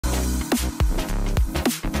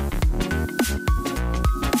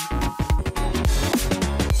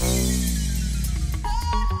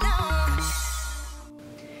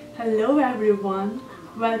Hello everyone,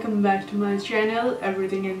 welcome back to my channel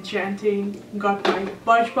Everything Enchanting. Got my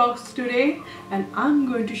Birchbox today and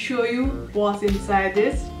I'm going to show you what's inside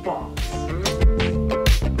this box.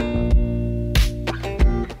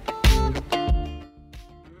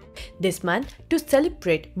 This month, to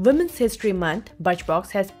celebrate Women's History Month, Birchbox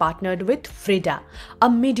has partnered with Freeda, a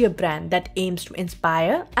media brand that aims to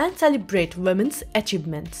inspire and celebrate women's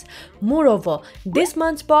achievements. Moreover, this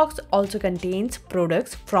month's box also contains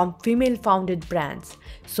products from female-founded brands.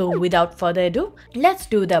 So without further ado, let's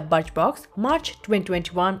do the Birchbox March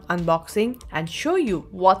 2021 unboxing and show you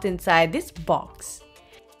what's inside this box.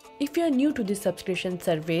 If you are new to this subscription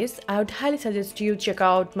service, I would highly suggest you check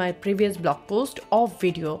out my previous blog post or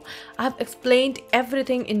video. I have explained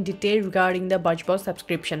everything in detail regarding the Birchbox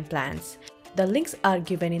subscription plans. The links are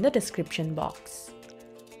given in the description box.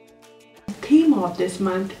 The theme of this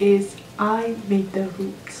month is I Make the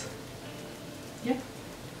Rules. Yep,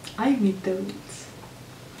 I make the rules.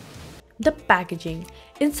 The packaging.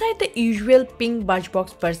 Inside the usual pink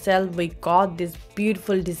Birchbox parcel, we got this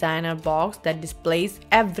beautiful designer box that displays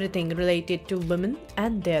everything related to women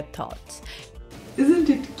and their thoughts. Isn't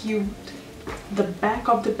it cute? The back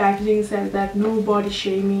of the packaging says that no body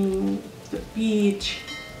shaming, the peach,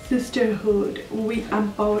 sisterhood, we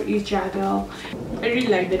empower each other. I really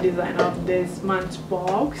like the design of this month's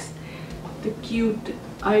box. The cute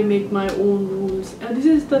I make my own rules. This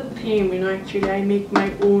is the theme, actually I make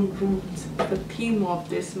my own rules. The theme of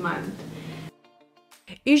this month.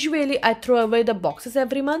 Usually I throw away the boxes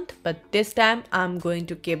every month, but this time I'm going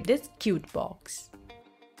to keep this cute box.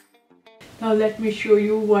 Now let me show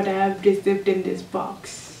you what I have received in this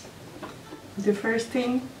box. The first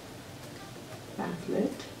thing,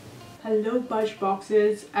 pamphlet. Hello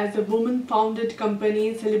Birchboxes. As a woman-founded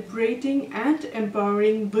company, celebrating and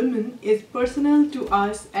empowering women is personal to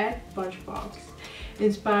us at Birchbox.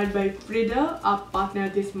 Inspired by Freeda, our partner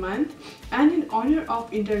this month, and in honor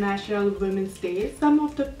of International Women's Day, some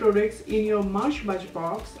of the products in your March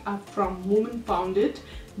Birchbox are from woman-founded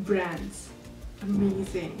brands.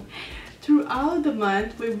 Amazing! Throughout the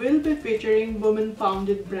month, we will be featuring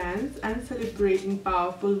women-founded brands and celebrating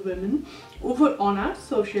powerful women over on our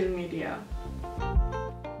social media.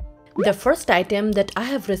 The first item that I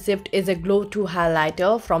have received is a Glow 2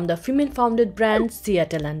 highlighter from the female-founded brand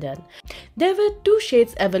Seattle, London. There were two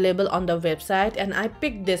shades available on the website and I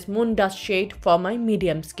picked this Moon Dust shade for my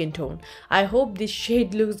medium skin tone. I hope this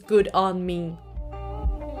shade looks good on me.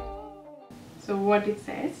 So what it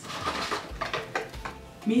says?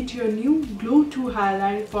 Meet your new Glow 2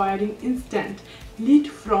 highlight for adding instant, lit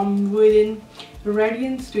from within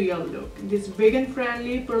radiance to your look. This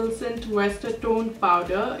vegan-friendly pearlescent Wester toned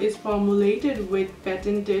powder is formulated with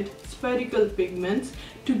patented spherical pigments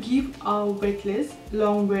to give a weightless,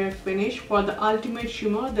 long wear finish for the ultimate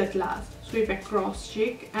shimmer that lasts. Sweep across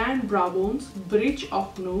cheek and brow bones, bridge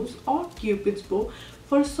of nose or cupid's bow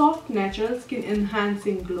for soft, natural,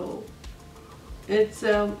 skin-enhancing glow. It's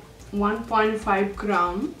 1.5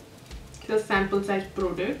 gram, it's a sample size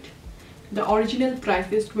product. The original price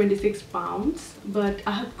is £26, but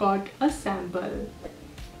I have got a sample.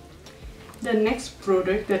 The next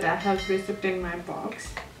product that I have received in my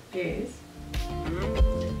box is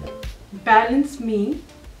Balance Me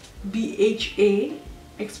BHA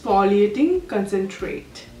Exfoliating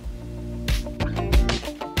Concentrate.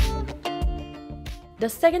 The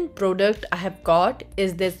second product I have got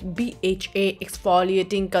is this BHA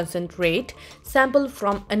Exfoliating Concentrate sample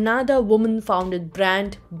from another woman-founded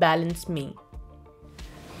brand, Balance Me.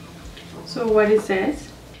 So what it says,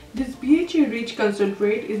 this BHA-rich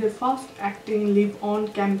concentrate is a fast-acting leave-on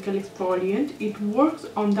chemical exfoliant. It works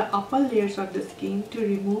on the upper layers of the skin to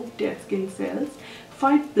remove dead skin cells,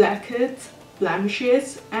 fight blackheads,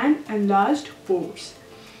 blemishes, and enlarged pores,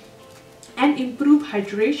 and improve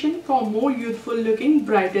hydration for more youthful looking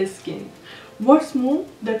brighter skin. What's more,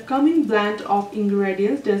 the coming blend of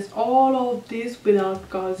ingredients does all of this without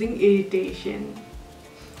causing irritation.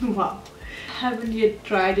 Wow! Haven't yet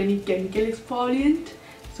tried any chemical exfoliant,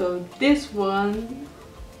 so this one,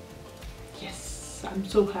 yes, I'm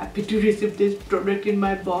so happy to receive this product in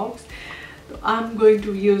my box. I'm going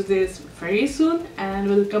to use this very soon and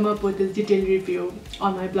will come up with this detailed review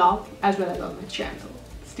on my blog as well as on my channel.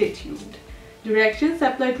 Stay tuned. Directions: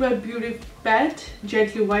 apply to a beauty pad,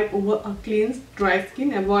 gently wipe over a cleansed dry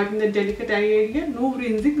skin, avoiding the delicate eye area, no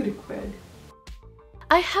rinsing required.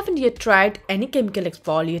 I haven't yet tried any chemical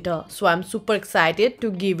exfoliator, so I'm super excited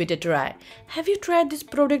to give it a try. Have you tried this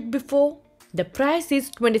product before? The price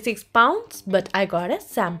is £26, but I got a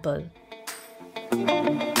sample.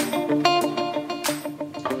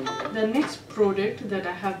 The next product that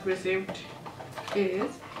I have received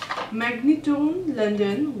is Magnetone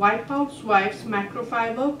London Wipeout Swipes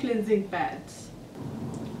Macrofiber Cleansing Pads.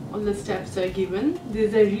 All the steps are given.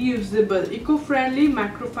 This is a reusable, eco-friendly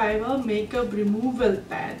macrofiber makeup removal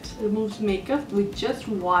pad. Removes makeup with just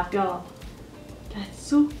water. That's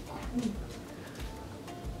so cool.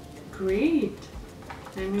 Great.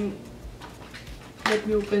 I mean, let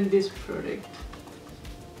me open this product.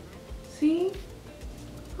 See?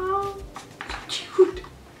 How cute.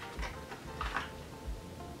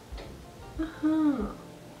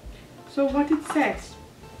 So what it says?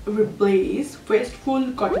 Replace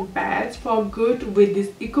wasteful cotton pads for good with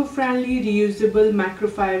this eco-friendly reusable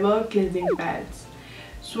macrofiber cleansing pads.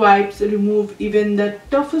 Swipes remove even the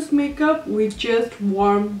toughest makeup with just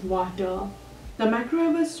warm water. The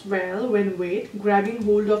macrofiber swell when wet, grabbing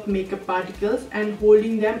hold of makeup particles and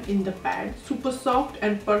holding them in the pad. Super soft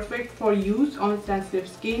and perfect for use on sensitive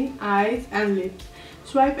skin, eyes and lips.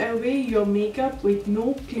 Swipe away your makeup with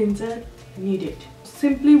no cleanser needed.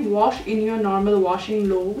 Simply wash in your normal washing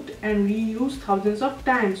load and reuse thousands of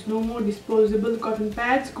times. No more disposable cotton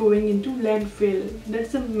pads going into landfill.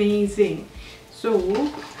 That's amazing.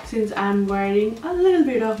 So, since I'm wearing a little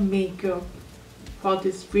bit of makeup for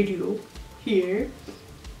this video here,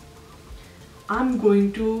 I'm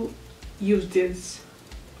going to use this,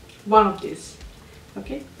 one of these,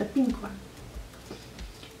 okay, the pink one.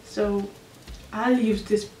 So, I'll use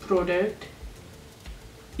this product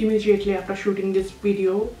immediately after shooting this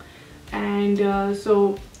video, and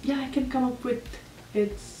so yeah, I can come up with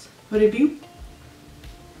its review.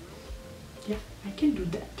 Yeah, I can do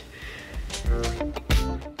that.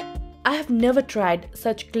 I have never tried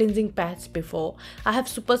such cleansing pads before. I have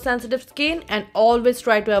super sensitive skin and always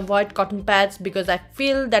try to avoid cotton pads because I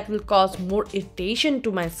feel that will cause more irritation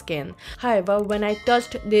to my skin. However, when I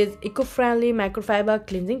touched these eco-friendly microfiber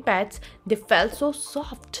cleansing pads, they felt so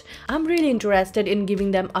soft. I'm really interested in giving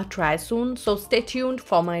them a try soon, so stay tuned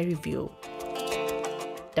for my review.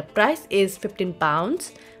 The price is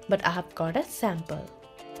 £15, but I have got a sample.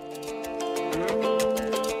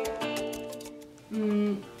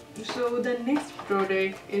 So the next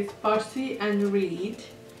product is Percy and Reed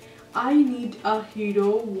I Need a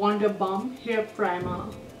Hero Wonder Balm Hair Primer.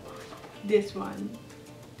 This one.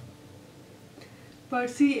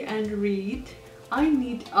 Percy and Reed I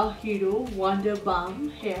Need a Hero Wonder Balm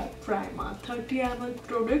Hair Primer. 30 ml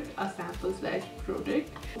product, a sample size product.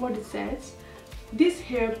 What it says: this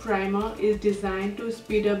hair primer is designed to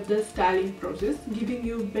speed up the styling process, giving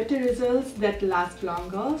you better results that last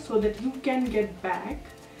longer so that you can get back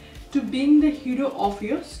to being the hero of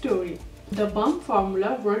your story. The balm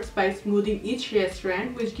formula works by smoothing each hair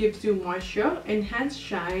strand, which gives you moisture, enhanced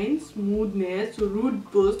shine, smoothness, root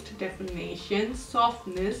boost, definition,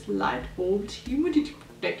 softness, light hold, humidity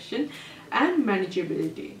protection, and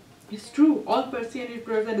manageability. It's true, all Percy and Reed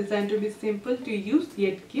products are designed to be simple to use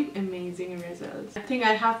yet give amazing results. I think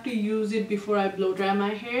I have to use it before I blow dry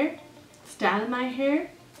my hair, style my hair.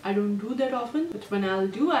 I don't do that often, but when I'll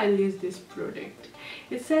do, I'll use this product.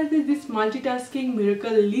 It says that this multitasking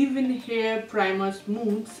miracle leave-in hair primer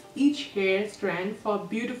smooths each hair strand for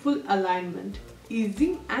beautiful alignment,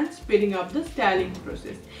 easing and speeding up the styling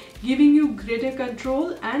process, giving you greater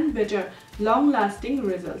control and better long-lasting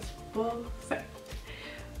results. Perfect.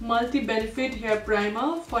 Multi-benefit hair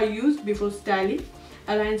primer for use before styling,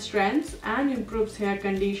 aligns strands and improves hair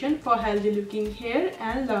condition for healthy looking hair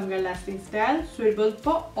and longer lasting style, suitable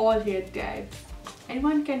for all hair types.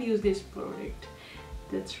 Anyone can use this product.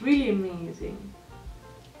 That's really amazing.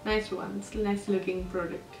 Nice one. It's a nice looking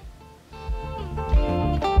product.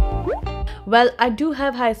 Well, I do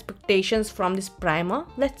have high expectations from this primer.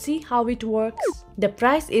 Let's see how it works. The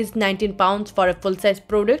price is £19 for a full size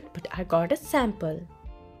product, but I got a sample.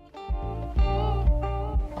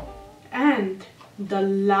 And the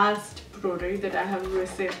last product that I have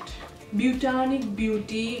received, Botanic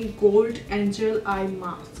Beauty Gold Angel Eye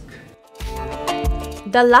Mask.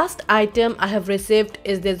 The last item I have received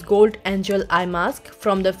is this Gold Angel Eye Mask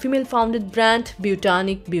from the female founded brand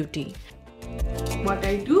Botanic Beauty. What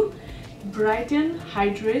I do? Brighten,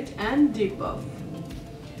 hydrate and depuff.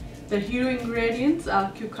 The hero ingredients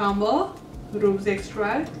are cucumber, rose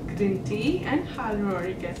extract, green tea and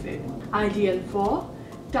hyaluronic acid. Ideal for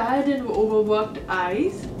tired and overworked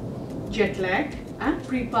eyes, jet lag and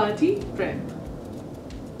pre-party prep.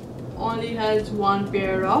 Only has one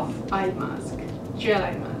pair of eye mask, gel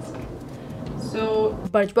eye mask. So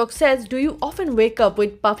Birchbox says, do you often wake up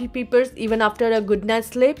with puffy peepers even after a good night's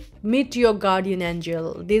sleep? Meet your guardian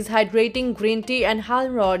angel. These hydrating green tea and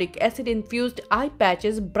hyaluronic acid infused eye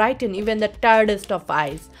patches brighten even the tiredest of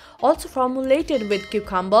eyes. Also formulated with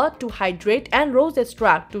cucumber to hydrate and rose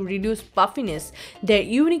extract to reduce puffiness. Their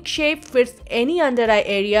unique shape fits any under eye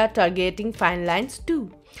area, targeting fine lines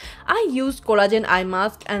too. I use collagen eye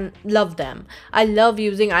mask and love them. I love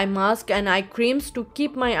using eye mask and eye creams to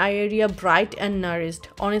keep my eye area bright and nourished.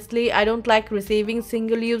 Honestly, I don't like receiving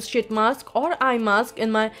single-use sheet mask or eye mask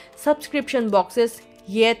in my subscription boxes,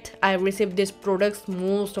 yet I receive these products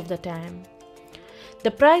most of the time.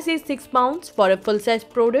 The price is £6 for a full-size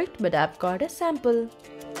product, but I've got a sample.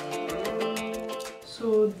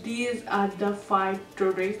 So these are the 5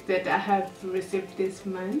 products that I have received this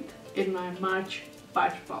month in my March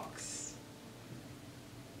Birchbox,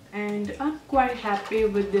 and I'm quite happy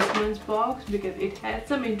with this month's box because it has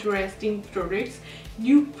some interesting products,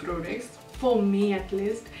 new products for me at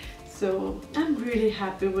least. So I'm really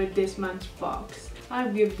happy with this month's box. I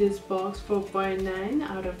give this box 4.9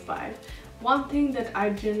 out of 5. One thing that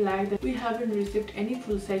I didn't like that we haven't received any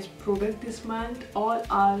full-size product this month. All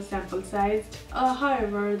are sample sized.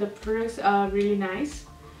 However, the products are really nice.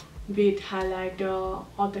 Be it highlighter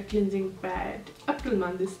or the cleansing pad. April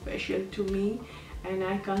month is special to me and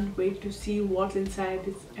I can't wait to see what's inside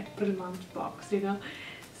this April month box,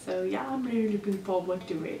 So yeah, I'm really looking forward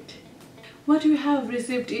to it. What you have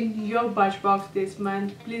received in your Birchbox this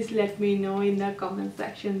month, please let me know in the comment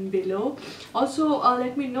section below. Also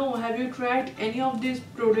let me know, have you tried any of these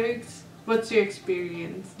products? What's your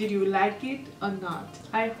experience? Did you like it or not?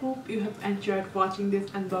 I hope you have enjoyed watching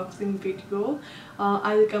this unboxing video.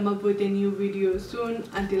 I'll come up with a new video soon.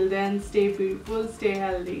 Until then, stay beautiful, stay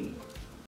healthy.